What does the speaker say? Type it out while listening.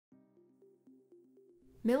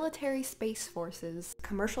Military space forces,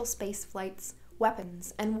 commercial space flights,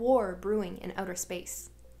 weapons, and war brewing in outer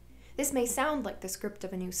space. This may sound like the script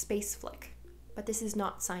of a new space flick, but this is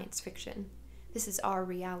not science fiction. This is our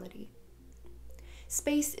reality.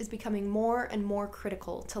 Space is becoming more and more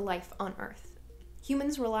critical to life on Earth.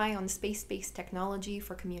 Humans rely on space-based technology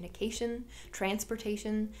for communication,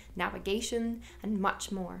 transportation, navigation, and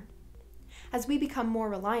much more. As we become more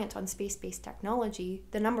reliant on space-based technology,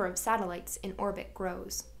 the number of satellites in orbit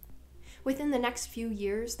grows. Within the next few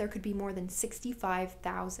years, there could be more than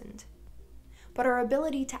 65,000. But our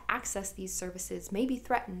ability to access these services may be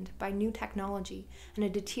threatened by new technology and a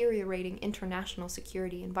deteriorating international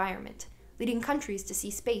security environment, leading countries to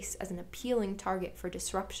see space as an appealing target for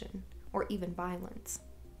disruption or even violence.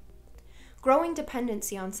 Growing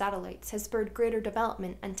dependency on satellites has spurred greater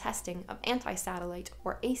development and testing of anti-satellite,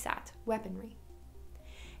 or ASAT, weaponry.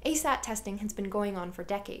 ASAT testing has been going on for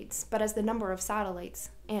decades, but as the number of satellites,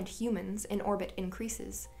 and humans, in orbit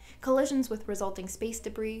increases, collisions with resulting space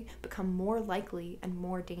debris become more likely and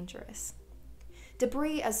more dangerous.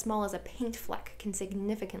 Debris as small as a paint fleck can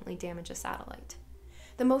significantly damage a satellite.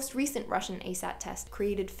 The most recent Russian ASAT test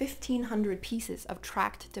created 1,500 pieces of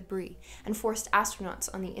tracked debris and forced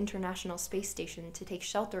astronauts on the International Space Station to take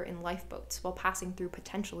shelter in lifeboats while passing through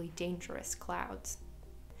potentially dangerous clouds.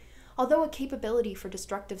 Although a capability for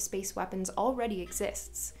destructive space weapons already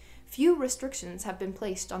exists, few restrictions have been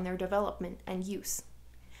placed on their development and use.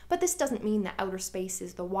 But this doesn't mean that outer space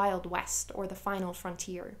is the Wild West or the final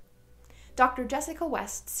frontier. Dr. Jessica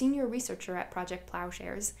West, senior researcher at Project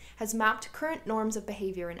Ploughshares, has mapped current norms of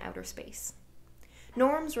behavior in outer space.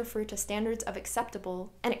 Norms refer to standards of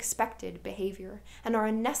acceptable and expected behavior and are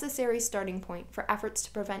a necessary starting point for efforts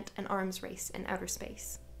to prevent an arms race in outer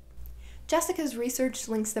space. Jessica's research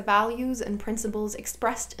links the values and principles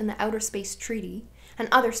expressed in the Outer Space Treaty and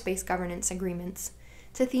other space governance agreements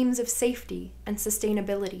to themes of safety and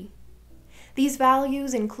sustainability. These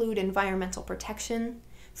values include environmental protection,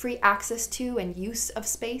 free access to and use of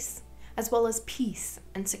space, as well as peace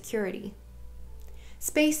and security.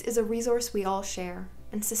 Space is a resource we all share,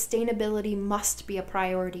 and sustainability must be a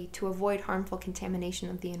priority to avoid harmful contamination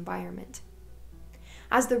of the environment.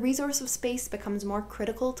 As the resource of space becomes more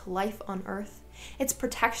critical to life on Earth, its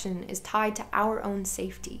protection is tied to our own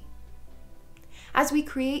safety. As we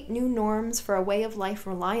create new norms for a way of life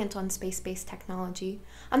reliant on space-based technology,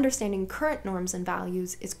 understanding current norms and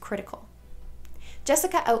values is critical.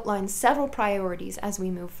 Jessica outlines several priorities as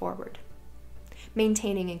we move forward.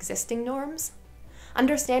 Maintaining existing norms,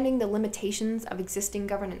 understanding the limitations of existing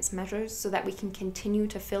governance measures so that we can continue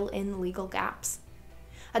to fill in legal gaps,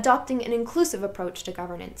 adopting an inclusive approach to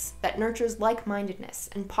governance that nurtures like-mindedness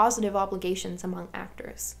and positive obligations among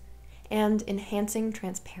actors, and enhancing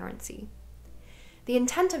transparency. The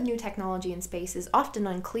intent of new technology in space is often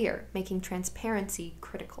unclear, making transparency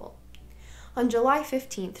critical. On July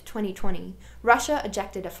 15, 2020, Russia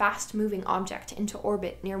ejected a fast-moving object into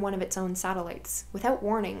orbit near one of its own satellites, without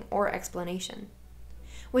warning or explanation.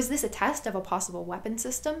 Was this a test of a possible weapon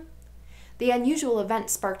system? The unusual event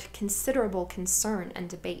sparked considerable concern and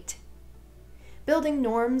debate. Building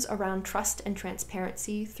norms around trust and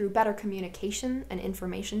transparency through better communication and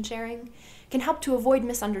information sharing can help to avoid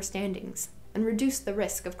misunderstandings and reduce the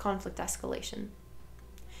risk of conflict escalation.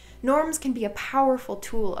 Norms can be a powerful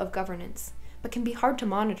tool of governance, but can be hard to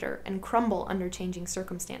monitor and crumble under changing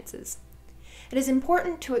circumstances. It is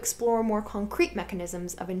important to explore more concrete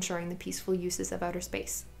mechanisms of ensuring the peaceful uses of outer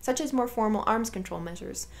space, such as more formal arms control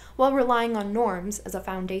measures, while relying on norms as a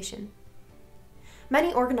foundation.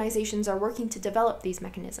 Many organizations are working to develop these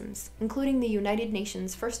mechanisms, including the United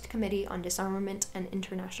Nations First Committee on Disarmament and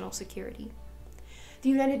International Security. The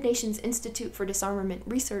United Nations Institute for Disarmament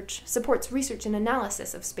Research supports research and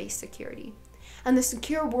analysis of space security, and the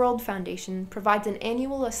Secure World Foundation provides an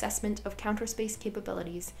annual assessment of counterspace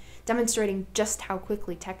capabilities, demonstrating just how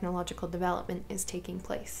quickly technological development is taking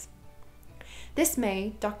place. This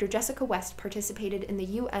May, Dr. Jessica West participated in the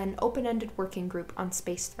UN Open-Ended Working Group on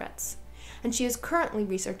Space Threats, and she is currently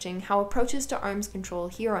researching how approaches to arms control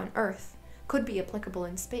here on Earth could be applicable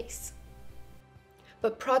in space.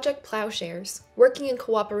 But Project Ploughshares, working in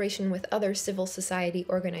cooperation with other civil society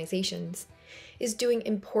organizations, is doing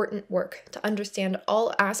important work to understand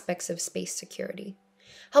all aspects of space security,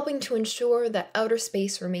 helping to ensure that outer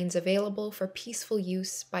space remains available for peaceful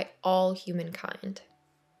use by all humankind.